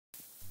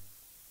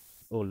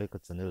ole ka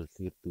channel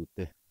thlir tu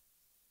te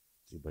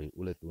chi bai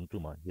ule tun tu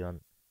ma hian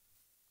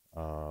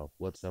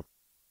WhatsApp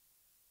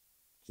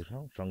chi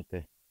rang rang te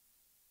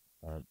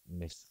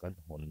mes kan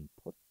hon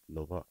phot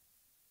lova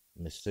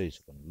message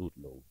kan lut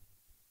lo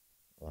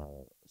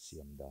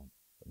siam dan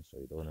kan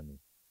soi don ani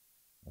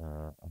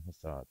a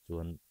hasa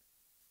chuan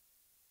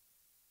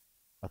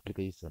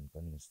application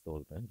kan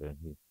install kan ren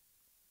hi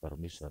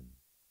permission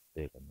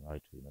te kan ngai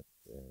thina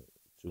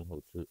chung ho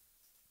chu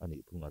ani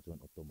phunga chuan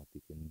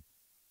automatic in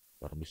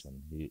permission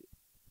hi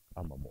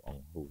amamu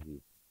ang ho hi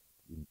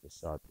in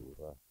pesa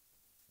tura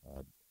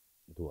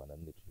duan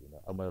an ni thina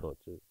amai ro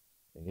chu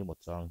engi mo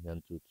chang hian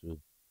chu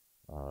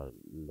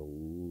lo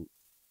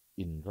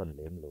in ran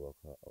lem lo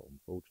kha om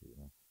po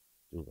thina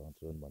chu wang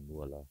chuan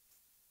manual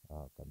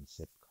kan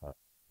set kha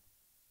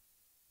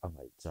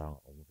angai chang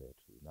om ve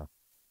thina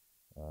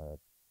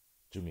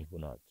chumi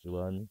huna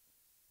chuan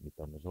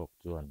mitam jok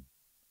chuan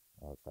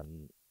kan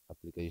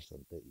application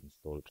te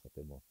install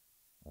thatemo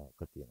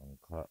ka tiang ang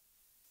kha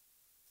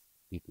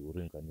ti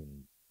turin kan in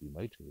ti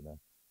mai thina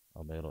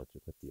amero chu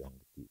ka tiang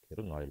ti kher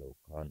ngai lo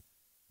khan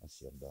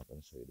asiam da kan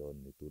sei don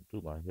ni tu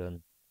ma hian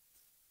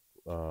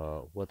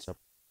WhatsApp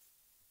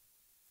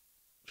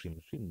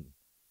hrim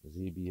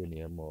GB ani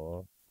emo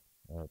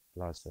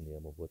plus ani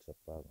emo WhatsApp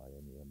pa ngai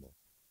ani emo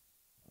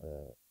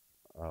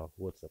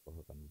WhatsApp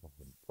ha kan va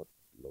hun phot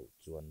lo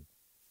chuan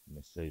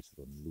message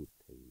ron lut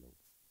thei lo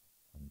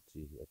ang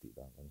chi hi ati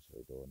dang kan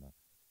sei dona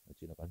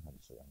china kan han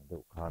sei ang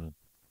deuh khan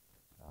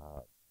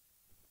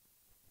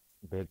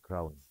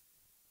background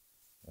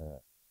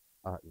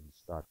in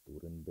start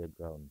turin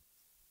background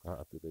ka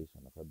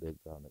application ka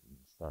background in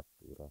start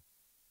tura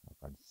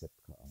kan set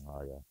kha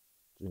angaya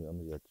chumi am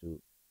ya chu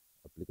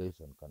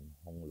application kan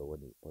hong lo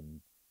ani on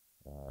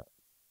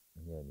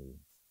nge ni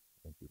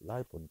anti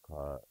live on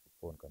kha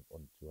phone kan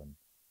on chuan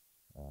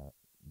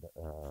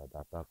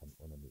data kan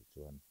on ani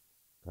chuan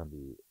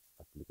kami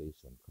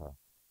application kha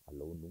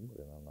alo nung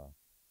renganga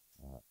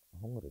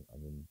hong reng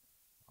angin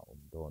a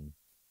om don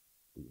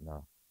tina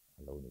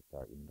alo ni ta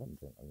in ran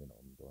reng angin a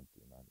om don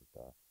tina ni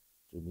ta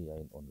chumi a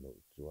in on lo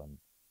chuan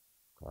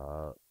ka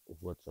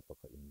WhatsApp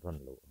ka in ran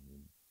lo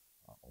angin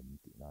a om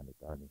tina ni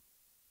ta ni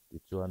ti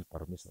chuan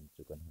permission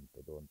chu kan han te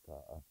don ta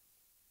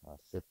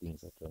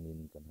settings atangin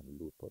kan han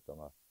lut po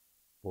tanga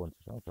phone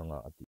sang sanga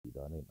ati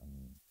danin ang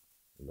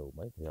lo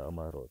mai thea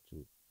ama ro chu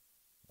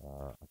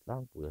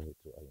atlang puya he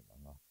chu ai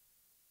anga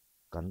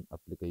kan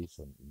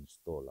application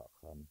install a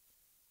khan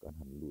kan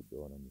han lut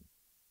don ani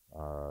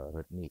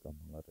redmi kan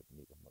hanga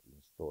redmi kan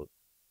install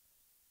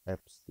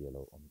apps ti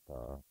lo om ta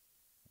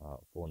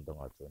phone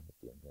danga chuan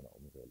hetiang hian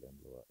om ve lem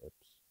lo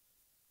apps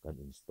kan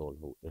install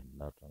ho en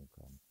na tang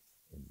khan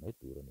in mai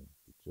tur ani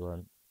ti chuan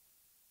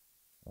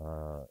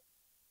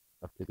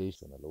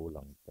application a lo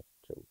lang tak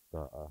theu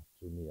ta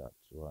chumi a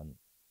chuan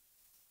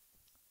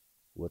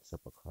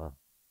WhatsApp kha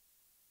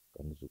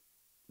kan zuk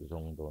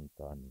zong don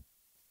ta ni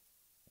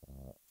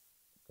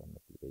kan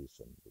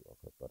application du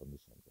kha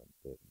permission kan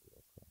te du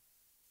kha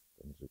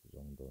kan zuk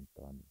zong don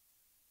ta ni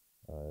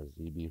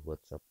GB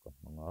WhatsApp ka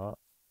manga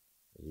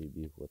GB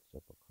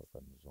WhatsApp kha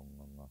kan zong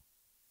nga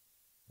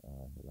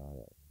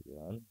helaya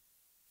hian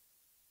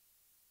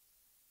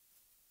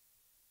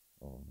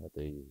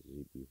hatei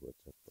GB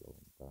WhatsApp lo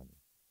ta ni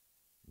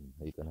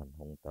hei kan han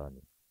hong ta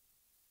ni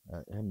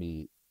hemi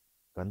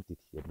kan ti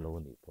thiam lo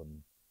ni pon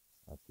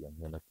tiang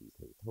hian a ti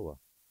thei thowa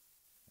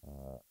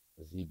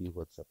GB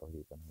WhatsApp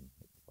hi kan han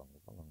wang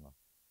anga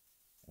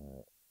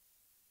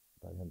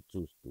ta hian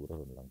choose tu ra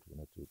lang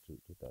thina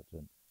chu ta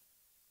chen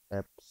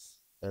apps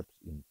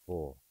info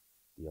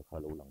tia kha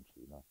lo lang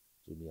thina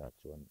chumi a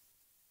chuan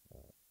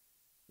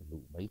lu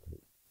mai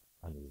thei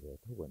ani ve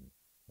thowan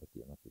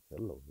tiang a ti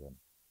khel lo hian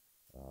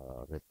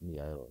redmi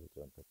ai ro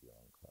chuan ta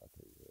tiang kha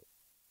thei ve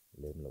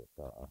lem lo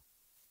ta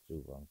chu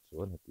wang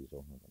chuan heti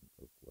zong han kan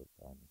kal kual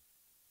ta ni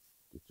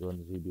ti chuan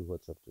GB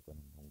WhatsApp chu kan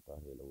hong ta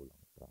he lo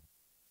lang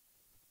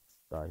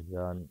ta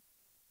hian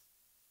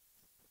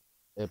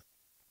app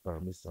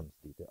permissions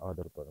ti te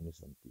other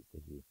permission ti te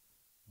hi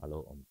alo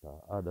om ta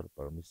other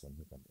permission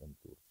hi kan en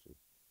tur chu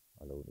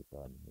alo ni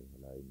ta ni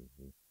helai ni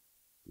hi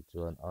ti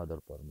chuan other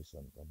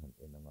permission kan han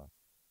enanga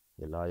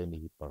helai ni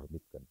hi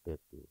permit kan te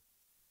tu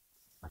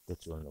ate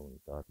chuan lo ni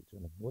ta ti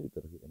chuan hoi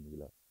ter hi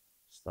enila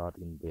start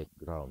in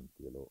background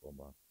ti lo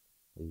oma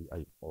hi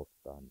ai off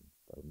tan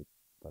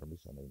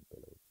permission in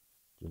pelo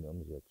chuni om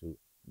zia chu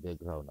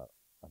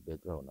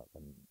background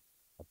kan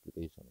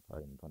application kha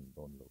in kan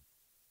don lo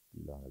ti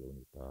la lo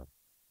ni ta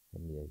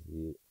hemi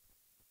hi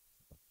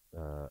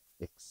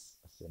x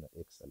asena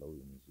x alo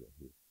in zia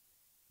hi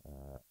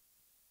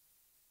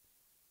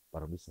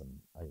permission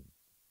ai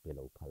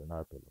pelo phalna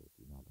pelo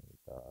ti na lo ni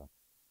ta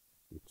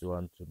ti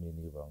chuan chumi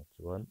ni wang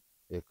chuan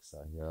x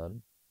a hian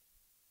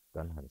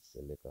kan han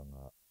select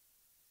anga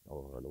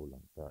lo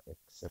lang ta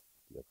accept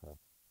ti kha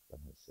kan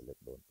han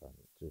select don ta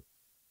ni chu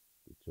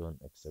ti chuan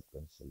accept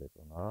kan select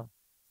anga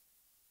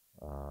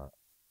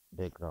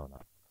background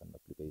kan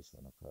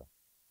application kha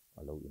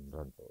alo in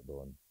ran to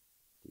don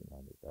ti na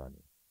ni ta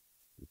ni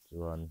ti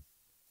chuan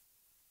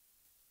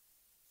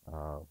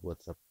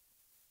WhatsApp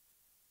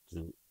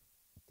chu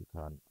ti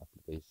khan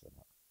application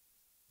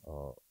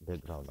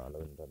background na lo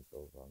in ran to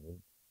wangin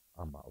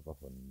ama wa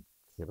hon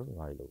khir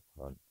ngai lo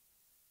khan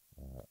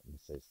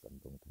message kan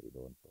dong thei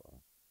don to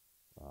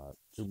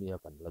chumia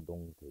kan la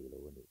dong thei lo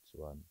ni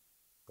chuan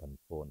kan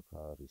phone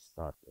kha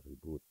restart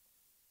reboot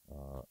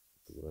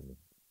turani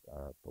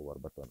power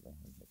button na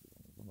han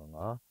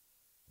nga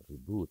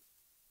reboot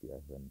ti a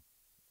hen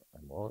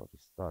amo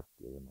restart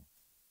ti emo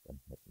kan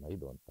het mai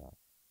don ta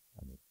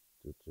ani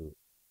chu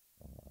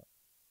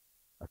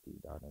ati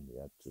dan ani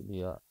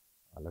chumia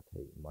ala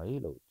thei mai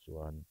lo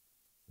chuan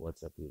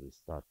WhatsApp i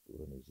restart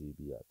turani GB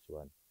a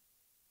chuan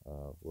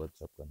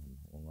WhatsApp kan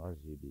nga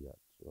GB a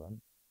chuan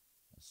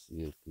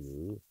sir tu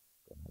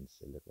kan han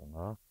select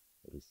nga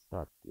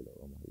restart ti lo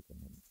ma hi kan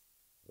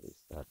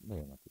restart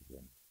mai nga ti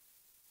hian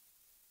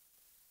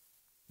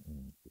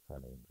ti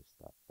khan in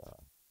restart ta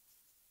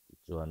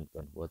chuan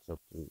kan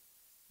WhatsApp chu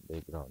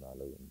background a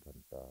lo in kan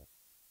ta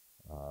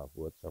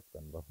WhatsApp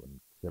kan ba hun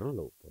khir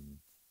lo kan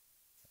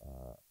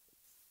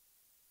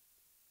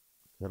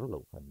khir lo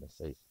kan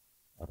message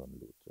aron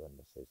lu chuan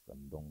message kan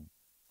dong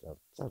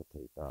char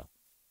thei ta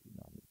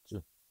ina mi chu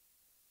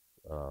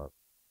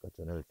ka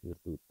channel thir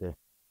tu te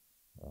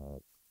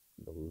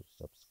lo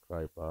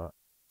subscribe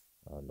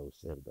lo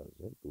share dal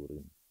zel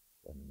turin